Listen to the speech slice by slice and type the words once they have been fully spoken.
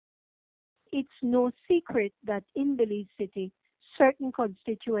it's no secret that in Belize City, certain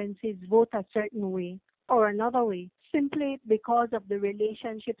constituencies vote a certain way or another way, simply because of the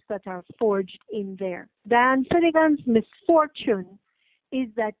relationships that are forged in there. Diane Finnegan's misfortune is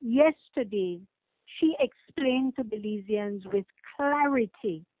that yesterday she explained to Belizeans with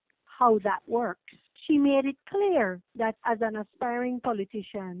clarity how that works. She made it clear that as an aspiring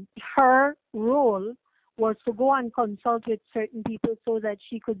politician, her role was to go and consult with certain people so that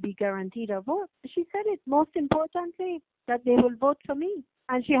she could be guaranteed a vote. She said it most importantly, that they will vote for me.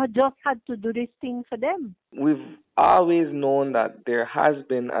 And she had just had to do this thing for them. We've always known that there has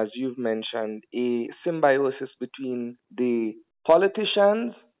been, as you've mentioned, a symbiosis between the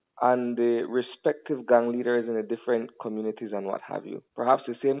politicians and the respective gang leaders in the different communities and what have you. Perhaps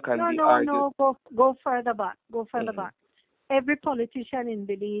the same can be argued. Go further back. Go further Mhm. back. Every politician in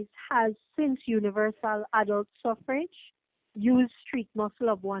Belize has, since universal adult suffrage, used street muscle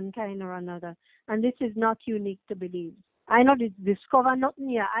of one kind or another. And this is not unique to Belize. I know this discover nothing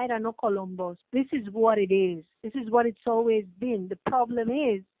here. I don't know Columbus. This is what it is. This is what it's always been. The problem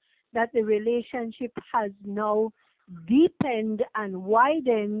is that the relationship has now deepened and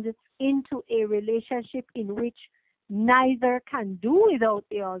widened into a relationship in which neither can do without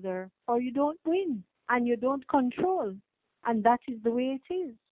the other, or you don't win and you don't control. And that is the way it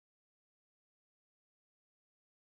is.